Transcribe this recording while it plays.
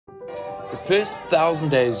The first 1,000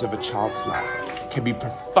 days of a child's life can be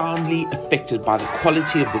profoundly affected by the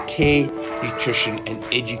quality of the care, nutrition, and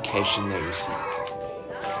education they receive.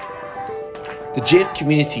 The Jeff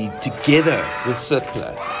community, together with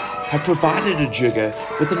Cipla, have provided Ajuga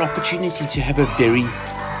with an opportunity to have a very,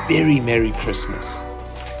 very Merry Christmas.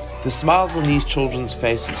 The smiles on these children's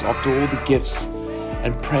faces after all the gifts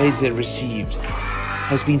and praise they've received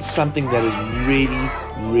has been something that has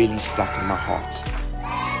really, really stuck in my heart.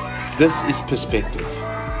 This is perspective.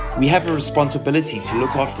 We have a responsibility to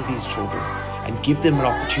look after these children and give them an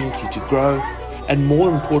opportunity to grow and, more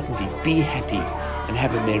importantly, be happy and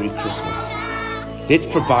have a Merry Christmas. Let's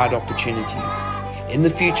provide opportunities. In the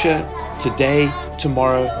future, today,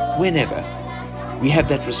 tomorrow, whenever. We have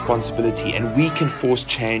that responsibility and we can force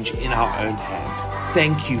change in our own hands.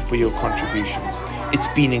 Thank you for your contributions. It's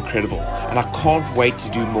been incredible and I can't wait to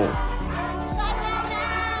do more.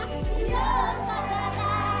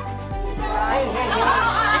 Hey, hey, hey.